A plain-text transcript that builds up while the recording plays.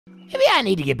Maybe I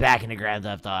need to get back into Grand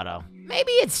Theft Auto.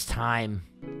 Maybe it's time.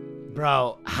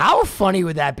 Bro, how funny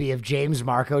would that be if James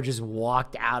Marco just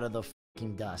walked out of the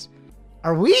fucking dust?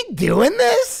 Are we doing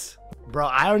this? Bro,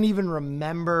 I don't even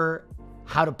remember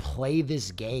how to play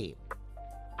this game.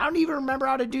 I don't even remember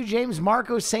how to do James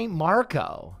Marco St.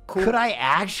 Marco. Cool. Could I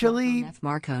actually Neff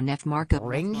Marco,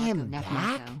 bring him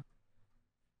back?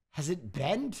 Has it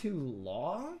been too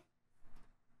long?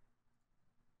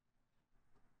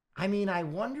 I mean, I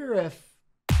wonder if...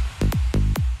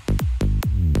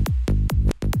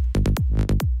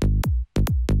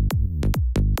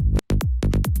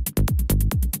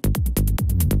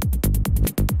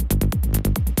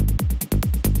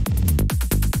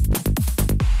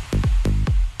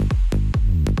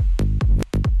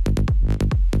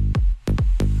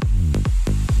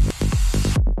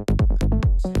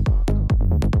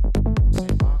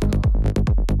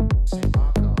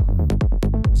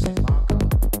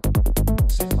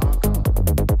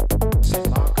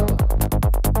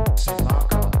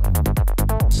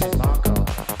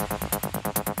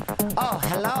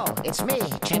 It's me,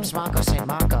 James Marco St.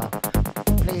 Marco.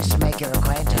 Pleased to make your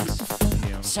acquaintance.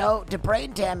 So, the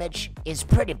brain damage is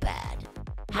pretty bad.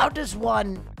 How does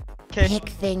one pick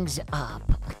things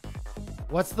up?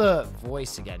 What's the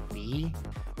voice again, V?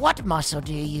 What muscle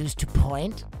do you use to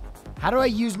point? How do I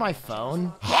use my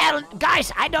phone? Hell,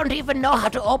 guys, I don't even know how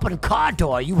to open car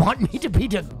door. You want me to be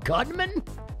the gunman?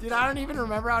 Dude, I don't even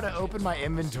remember how to open my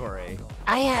inventory.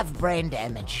 I have brain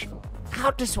damage. How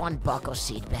does one buckle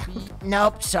seatbelt?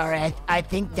 Nope, sorry. I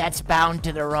think that's bound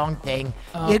to the wrong thing.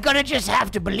 You're gonna just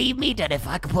have to believe me that if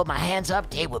I could put my hands up,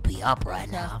 they would be up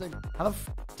right now. How the f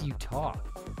do you talk?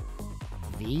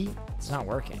 V? It's not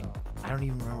working. I don't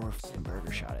even remember where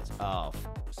Burger Shot is. Oh.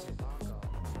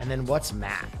 And then what's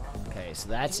map? Okay, so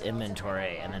that's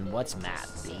inventory. And then what's map?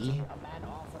 B?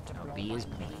 No, B is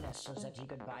B.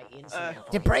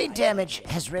 The brain damage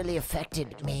has really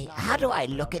affected me. How do I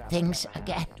look at things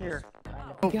again? Here.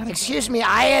 Excuse me,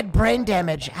 I had brain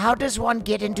damage. How does one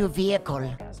get into a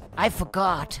vehicle? I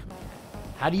forgot.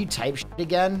 How do you type shit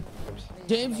again?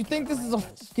 James, you think this is a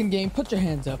fucking game? Put your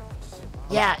hands up.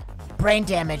 Yeah, brain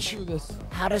damage. Do this.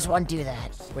 How does one do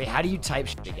that? Wait, how do you type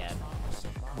shit again?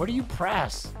 What do you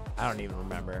press? I don't even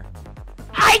remember.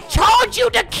 I told you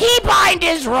the keybind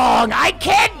is wrong! I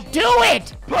can't do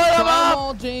it! Put him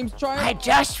up! James, try it. I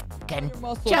just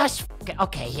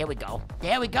okay, here we go.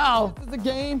 There we go. This is a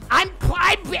game. I'm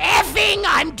effing!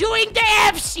 I'm doing the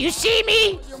F's! You see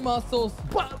me? Your muscles.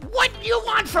 What do you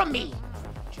want from me?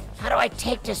 How do I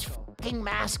take this fucking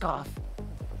mask off?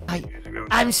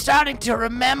 I'm starting to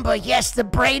remember. Yes, the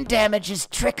brain damage is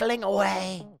trickling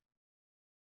away.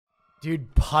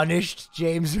 Dude, punished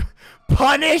James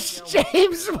Marco?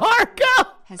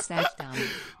 Has that done?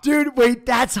 Dude, wait,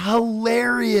 that's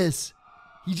hilarious.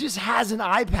 He just has an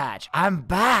eye patch. I'm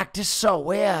back. This is so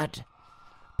weird.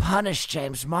 Punish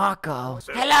James Marco.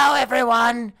 Hello,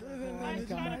 everyone.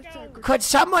 Could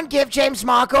someone give James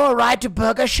Marco a ride to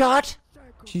Burger Shot?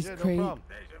 She's crazy.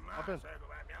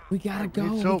 We gotta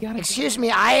go. Excuse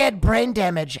me, I had brain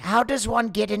damage. How does one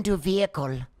get into a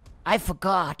vehicle? I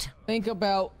forgot. Think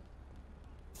about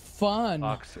fun.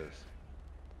 Boxes.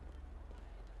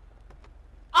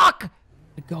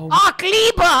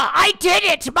 Liebe! I did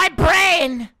it! My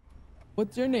brain!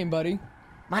 What's your name, buddy?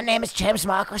 My name is James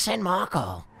Marco St.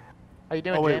 Marco. How you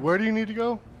doing, Oh, wait, James? Where do you need to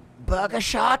go? Burger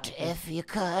Shot, if you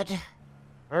could.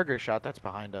 Burger Shot, that's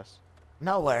behind us.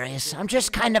 No worries. I'm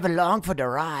just kind of along for the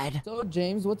ride. So,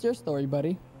 James, what's your story,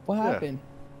 buddy? What happened?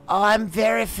 Oh, I'm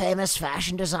very famous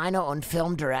fashion designer and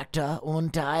film director,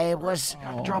 and I was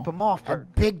drop him off. A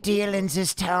big deal in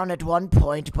this town at one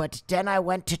point, but then I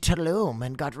went to Tulum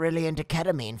and got really into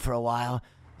ketamine for a while,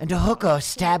 and a hooker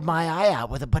stabbed my eye out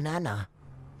with a banana.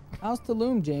 How's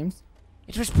Tulum, James?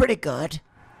 It was pretty good.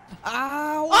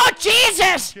 Ow! Oh,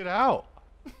 Jesus! Get out.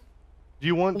 Do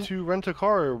you want to rent a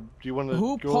car, or do you want to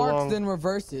Who go parks along? then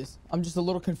reverses? I'm just a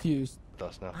little confused.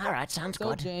 Now. All right, sounds So,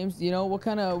 good. James, you know, what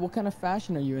kind of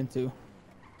fashion are you into?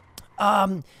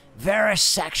 Very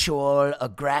sexual,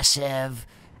 aggressive,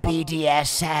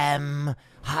 BDSM,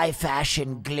 high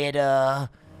fashion glitter.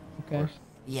 Okay.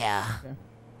 Yeah.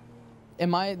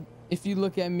 Okay. If you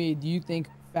look at me, do you think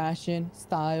fashion,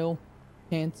 style,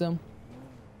 handsome?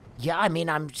 Yeah, I mean,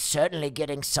 I'm certainly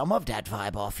getting some of that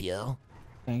vibe off you.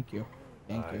 Thank you.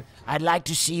 Thank you. I'd like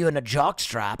to see you in a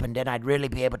jockstrap, and then I'd really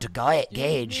be able to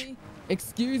gauge.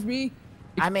 Excuse me?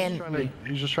 I mean...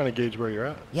 He's just trying to gauge where you're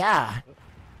at. Yeah.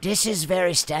 This is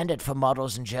very standard for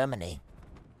models in Germany.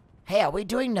 Hey, are we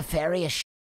doing nefarious sh**?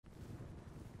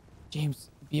 James,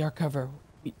 be our cover.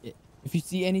 If you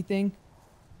see anything,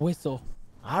 whistle.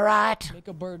 All right. Make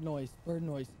a bird noise. Bird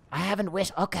noise. I haven't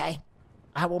Okay.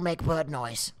 I will make bird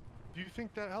noise. Do you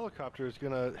think that helicopter is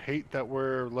gonna hate that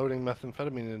we're loading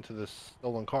methamphetamine into this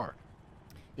stolen car?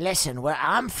 Listen, where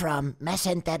I'm from,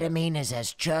 methamphetamine is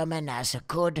as German as a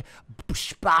good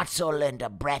spatzel and a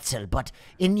bretzel, but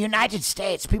in the United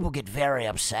States, people get very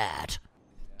upset.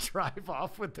 Drive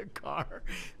off with the car.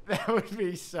 That would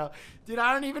be so... Dude,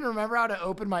 I don't even remember how to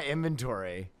open my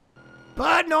inventory.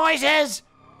 Bird noises!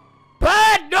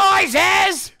 Bird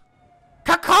noises!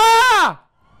 Caw-caw!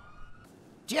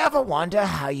 Do you ever wonder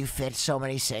how you fit so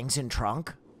many things in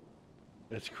trunk?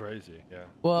 It's crazy, yeah.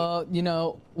 Well, you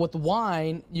know, with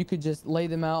wine, you could just lay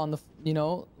them out on the, you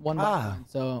know, one by one.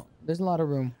 So there's a lot of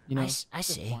room, you know. I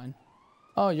see. Wine.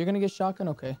 Oh, you're gonna get shotgun?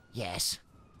 Okay. Yes.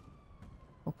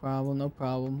 No problem, no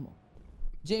problem.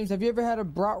 James, have you ever had a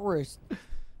bratwurst?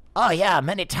 Oh, yeah,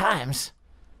 many times.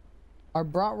 Are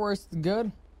bratwursts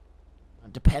good?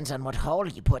 It depends on what hole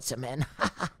you put them in.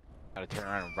 Gotta turn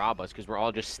around and rob us because we're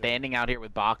all just standing out here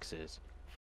with boxes.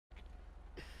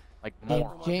 Like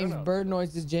more. James, bird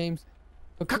noises, James.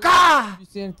 Caw-caw! You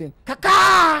see anything?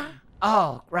 Caw-caw!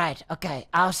 Oh, right, okay.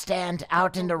 I'll stand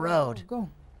out in the road. Go.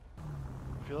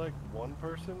 I feel like one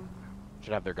person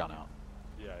Should have their gun out.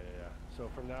 Yeah. So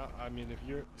from now, I mean, if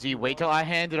you're... So you wait till I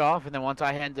hand it off, and then once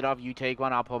I hand it off, you take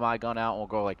one, I'll pull my gun out, and we'll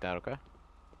go like that, okay?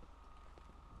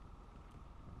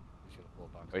 He's gonna pull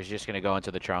a box. Or he's just gonna go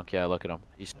into the trunk. Yeah, look at him.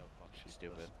 He's so fucking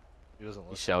stupid. He doesn't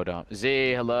listen. He's so dumb.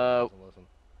 Z, hello. He doesn't listen.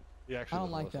 He actually I don't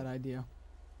doesn't like listen. that idea.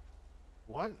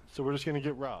 What? So we're just gonna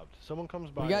get robbed. Someone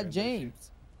comes by. We here got and they see-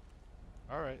 James.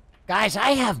 Alright. Guys,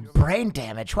 I have brain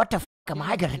damage. What the f am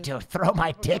I gonna do? Throw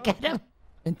my dick at him?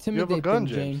 Intimidate gun, them,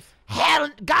 James. James. Hell,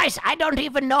 guys, I don't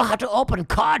even know how to open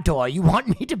car door. You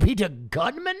want me to be the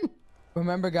gunman?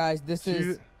 Remember, guys, this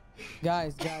is...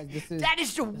 Guys, this is... That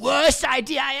is the worst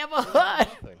idea I ever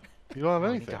heard. You don't have We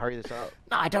need anything. to hurry this up.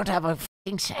 No, I don't have a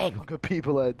f***ing thing. Good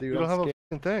people that do. You don't have a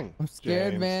f***ing thing. I'm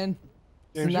scared, James. man.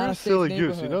 It's James, not you're a a safe silly goose. You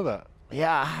neighborhood. know that.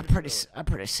 Yeah, I'm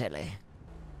pretty silly.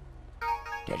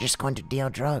 They're just going to deal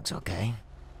drugs, okay?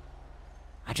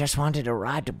 I just wanted to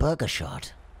ride the burger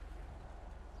shot.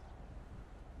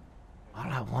 All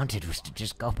I wanted was to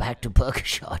just go back to burger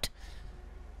shot.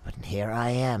 But here I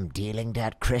am, dealing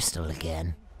that crystal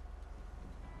again.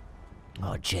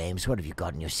 Oh, James, what have you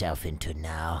gotten yourself into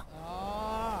now?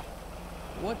 Ah,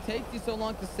 what takes you so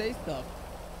long to say stuff?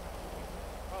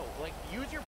 Bro, like,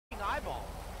 use your f***ing eyeball.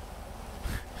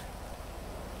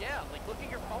 Yeah, like, look at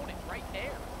your phone. It's right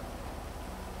there.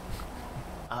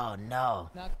 Oh, no.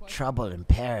 Not quite. Trouble in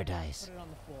paradise. Put it on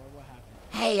the floor. What happened?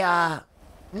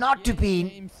 Hey, not to be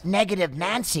James. negative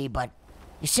Nancy, but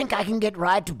you think I can get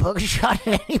ride to burger shot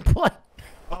at any point?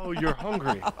 Oh, you're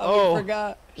hungry. Oh,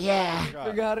 forgot. Yeah,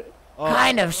 Forgot it.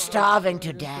 kind of starving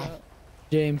to death.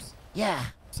 James, Yeah,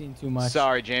 seen too much.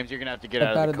 Sorry, James. You're gonna have to get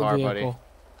Step out of the car, buddy. vehicle.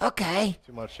 okay.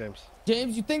 Too much, James.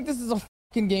 James, you think this is a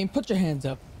fucking game? Put your hands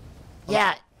up.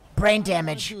 Yeah, brain Let's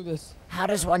damage. do this. How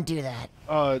does one do that?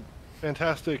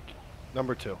 Fantastic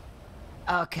number 2.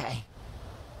 Okay.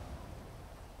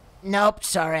 Nope,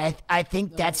 sorry. I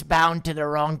think that's bound to the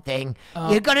wrong thing.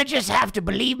 You're gonna just have to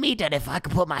believe me that if I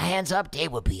could put my hands up, they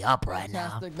would be up right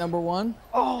now. Fantastic number 1.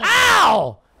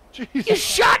 Ow! You Jesus.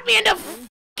 shot me in the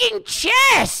fucking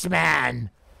chest,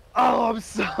 man! Oh, I'm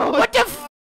so. What the f?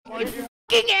 You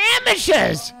fucking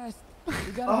amateurs! Fast. We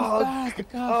gotta be fast. The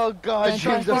cops. Oh God,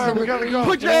 Fantastic James, number we gotta 3. go.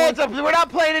 put your hands up. We're not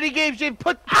playing any games, James.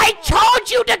 Put I told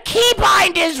you the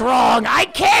keybind is wrong! I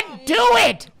can't do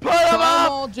it! them Try 'em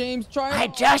up. all, James. Try 'em I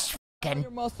all. just your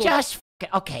fucking, muscles.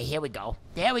 okay, here we go.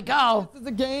 There we go. This is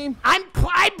a game. I'm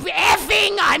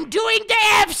effing, I'm doing the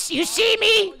F's, you see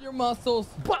me? Your muscles.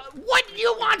 What do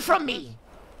you want from me?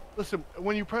 Listen,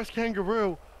 when you press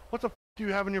kangaroo, what the f do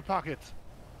you have in your pockets?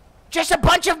 Just a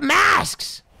bunch of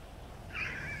masks.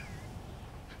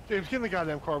 James, get in the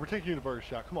goddamn car. We're taking you to Burger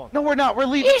Shot. Come on. No, we're not. We're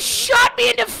leaving. You shot me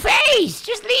in the face.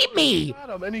 Just leave me. Got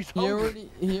him, and he's He hungry.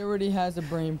 already has a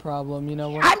brain problem. You know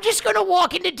what? I'm just gonna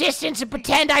walk in the distance and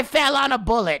pretend I fell on a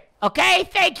bullet. Okay?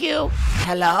 Thank you.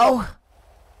 Hello?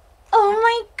 Oh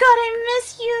my god, I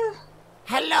miss you!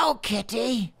 Hello,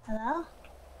 kitty. Hello?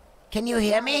 Can you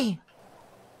hear me?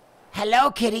 Hello,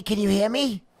 kitty. Can you hear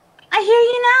me? I hear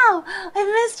you now!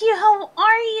 I missed you, how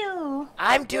are you?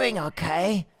 I'm doing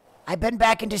okay. I've been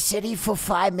back in the city for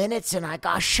 5 minutes and I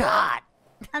got shot.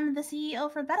 I'm the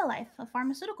CEO for Better Life, a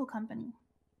pharmaceutical company.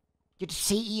 You're the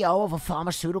CEO of a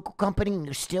pharmaceutical company and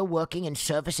you're still working in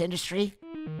service industry?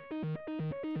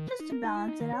 Just to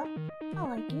balance it out. I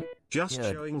like it. Just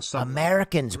Dude, showing some.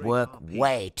 Americans work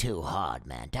way too hard,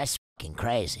 man. That's fucking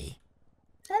crazy.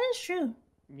 That is true.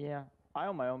 Yeah, I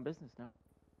own my own business now.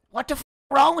 What the f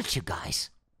wrong with you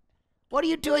guys? What are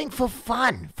you doing for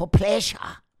fun, for pleasure?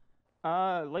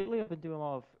 Lately I've been doing a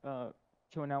lot of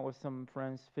chilling out with some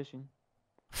friends fishing.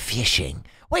 Fishing?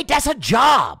 Wait, that's a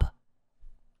job.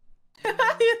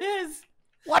 It is.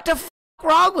 What the f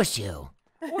wrong with you?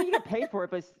 Well, you get paid for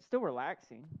it, but it's still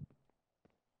relaxing.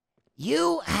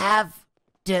 You have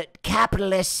the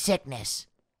capitalist sickness.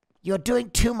 You're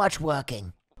doing too much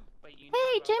working.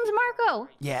 Hey, James Marco.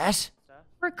 Yes?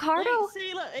 Ricardo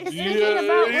See, look, is it's- thinking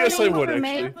about yes, I running would, for,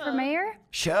 actually. for mayor.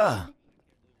 Sure.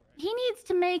 He needs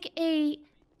to make a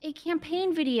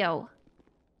campaign video.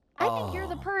 I think you're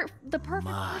the perfect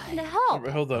person to help.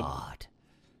 Hold on. God.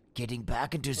 Getting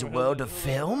back into the world of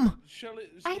film?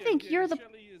 I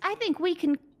think we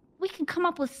can come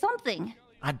up with something.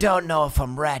 I don't know if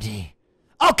I'm ready.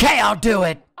 Okay, I'll do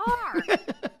it.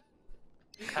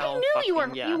 I knew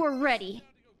you were ready.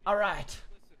 All right.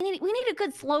 We need a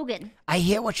good slogan. I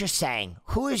hear what you're saying.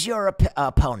 Who is your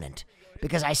opponent?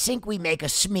 Because I think we make a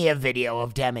smear video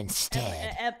of them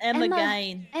instead. Emma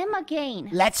Gain. Emma Gain.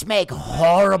 Let's make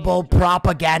horrible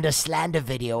propaganda slander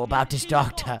video about this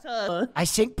doctor. I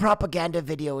think propaganda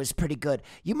video is pretty good.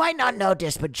 You might not know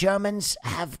this, but Germans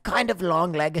have kind of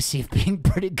long legacy of being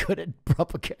pretty good at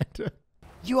propaganda.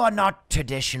 You are not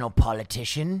traditional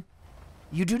politician.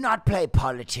 You do not play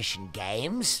politician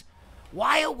games.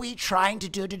 Why are we trying to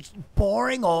do the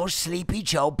boring old sleepy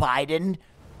Joe Biden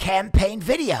campaign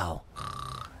video?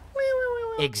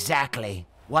 Exactly.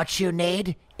 What you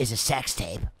need is a sex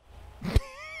tape.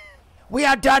 We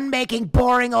are done making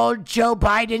boring old Joe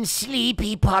Biden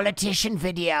sleepy politician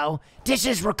video. This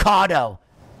is Ricardo,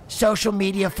 social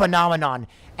media phenomenon.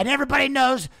 And everybody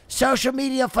knows social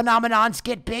media phenomenons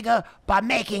get bigger by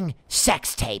making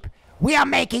sex tape. We are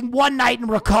making One Night in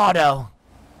Ricardo.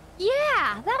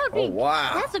 Yeah, that would be. Oh,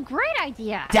 wow. That's a great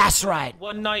idea. That's right.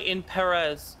 One Night in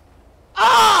Perez.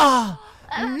 Oh!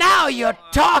 Now you're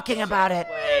talking about it.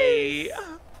 Wait.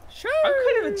 Sure. I'm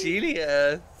kind of a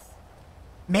genius.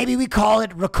 Maybe we call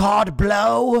it Ricard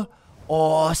Blow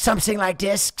or something like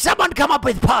this. Someone come up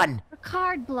with pun.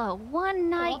 Ricard Blow,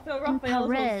 One Night in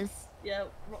Perez. Yeah,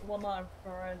 One Night in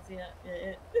Perez.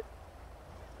 Yeah.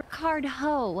 Ricard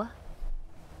Ho.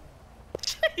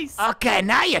 Okay,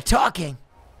 now you're talking.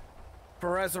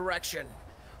 For resurrection.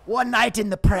 One Night in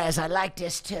the Prez. I like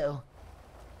this too.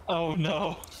 Oh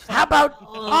no. How about?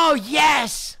 Oh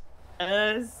yes.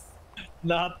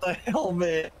 Not the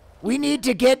helmet. We need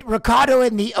to get Ricardo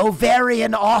in the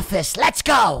ovarian office. Let's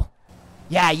go.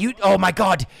 Yeah, you. Oh my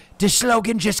God. The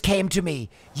slogan just came to me.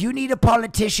 You need a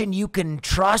politician you can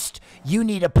trust. You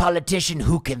need a politician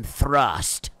who can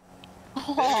thrust.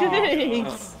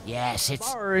 Jeez. Yes,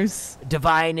 it's Bars.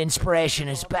 divine inspiration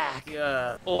is back.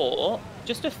 Yeah. Or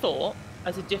just a thought,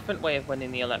 as a different way of winning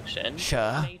the election.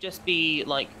 Sure. It may just be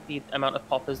like the amount of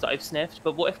poppers that I've sniffed,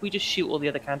 but what if we just shoot all the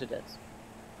other candidates?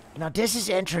 Now this is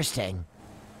interesting.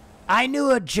 I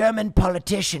knew a German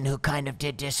politician who kind of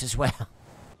did this as well.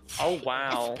 Oh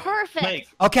wow. It's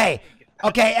perfect.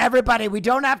 Okay, everybody, we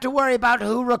don't have to worry about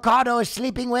who Ricardo is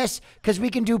sleeping with, because we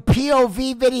can do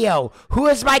POV video. Who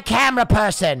is my camera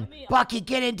person? Bucky,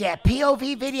 get in there.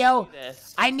 POV video.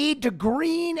 I need the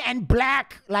green and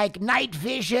black, like night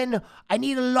vision. I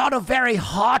need a lot of very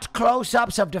hot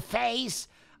close-ups of the face.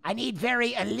 I need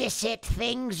very illicit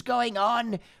things going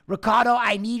on. Ricardo,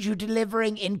 I need you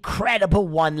delivering incredible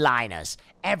one-liners.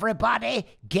 Everybody,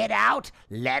 get out.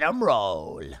 Let 'em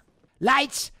roll.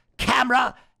 Lights,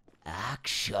 camera,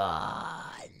 action.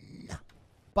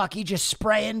 Bucky, just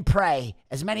spray and pray.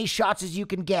 As many shots as you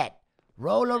can get.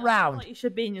 Roll around. Like you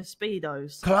should be in your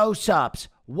speedos. Close-ups.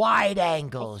 Wide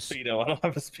angles. Speedo, I don't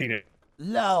have a speedo.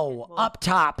 Low. Up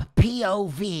top.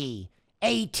 POV.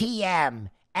 ATM.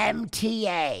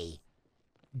 MTA.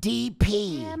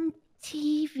 DP.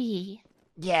 MTV.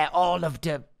 Yeah, all of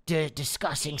the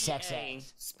discussing sex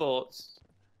acts. Sports.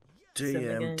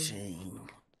 DMT.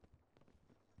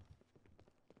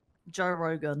 Joe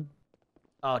Rogan.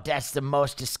 Oh, that's the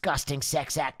most disgusting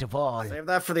sex act of all. Save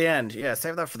that for the end. Yeah,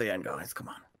 save that for the end, guys. Come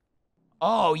on.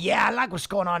 Oh, yeah, I like what's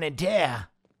going on in there.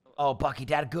 Oh, Bucky,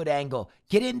 that a good angle.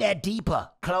 Get in there deeper,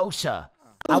 closer.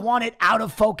 I want it out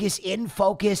of focus, in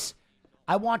focus.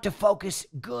 I want to focus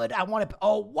good. I want to...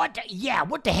 Oh, what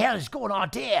the hell is going on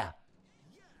there?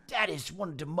 That is one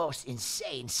of the most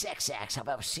insane sex acts I've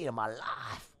ever seen in my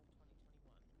life.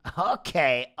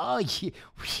 Okay. Oh,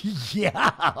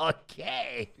 yeah,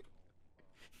 okay.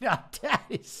 Now, that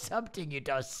is something you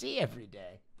don't see every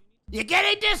day. You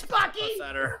getting this, Bucky?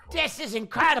 This is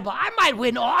incredible. I might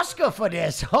win Oscar for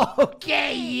this.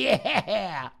 Okay,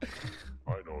 yeah.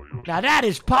 Now, that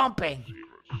is pumping.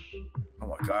 Oh,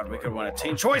 my God. We could win a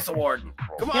Teen Choice Award.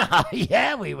 Come on.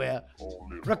 Yeah, we will.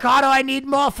 Ricardo, I need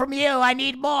more from you. I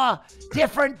need more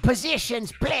different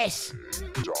positions, please.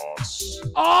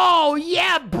 Oh,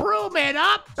 yeah, broom it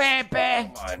up, baby.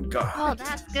 Oh my God. Oh,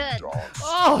 that's good.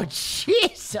 Oh,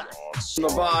 Jesus. On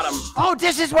the bottom. Oh,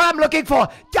 this is what I'm looking for.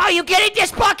 Are you getting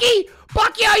this, Bucky?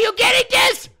 Bucky, are you getting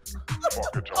this?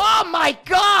 Oh, my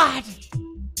God.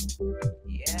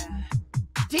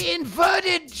 Die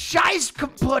inverted Scheiß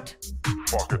kaputt.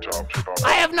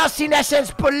 I have not seen that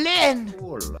since Berlin.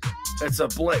 It's a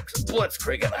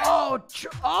blitzkrieg.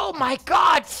 Oh my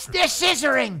God! They're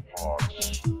scissoring.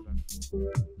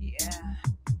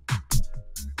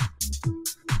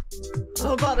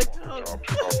 Oh, God.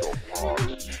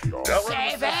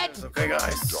 Save it. Okay,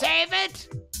 guys. Save it.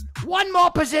 One more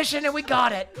position and we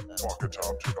got it.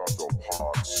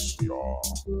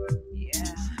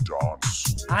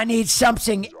 I need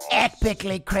something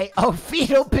epically crazy. Oh,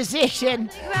 fetal position.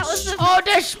 That was the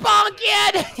they're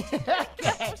spunking.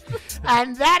 Okay.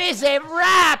 And that is a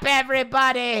wrap,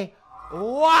 everybody.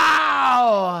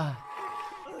 Wow.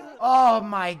 Oh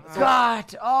my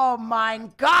God. Oh my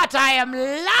God. I am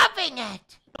loving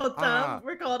it. Oh, damn.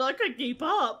 Ricardo, I couldn't keep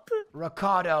up.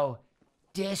 Ricardo,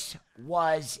 this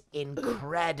was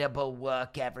incredible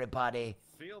work, everybody.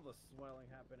 Feel the swelling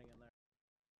happening in there.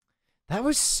 That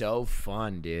was so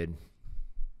fun, dude.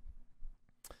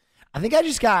 I think I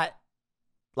just got,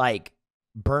 like,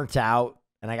 burnt out,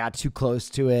 and I got too close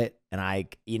to it, and I,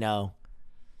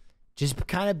 just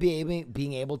kind of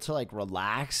being able to, like,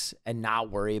 relax and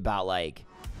not worry about, like,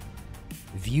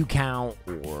 view count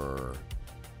or,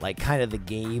 like, kind of the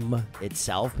game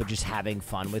itself, but just having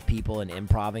fun with people and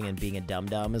improving and being a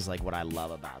dum-dum is, like, what I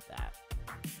love about that.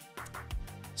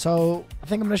 So I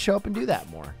think I'm going to show up and do that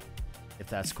more, if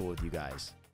that's cool with you guys.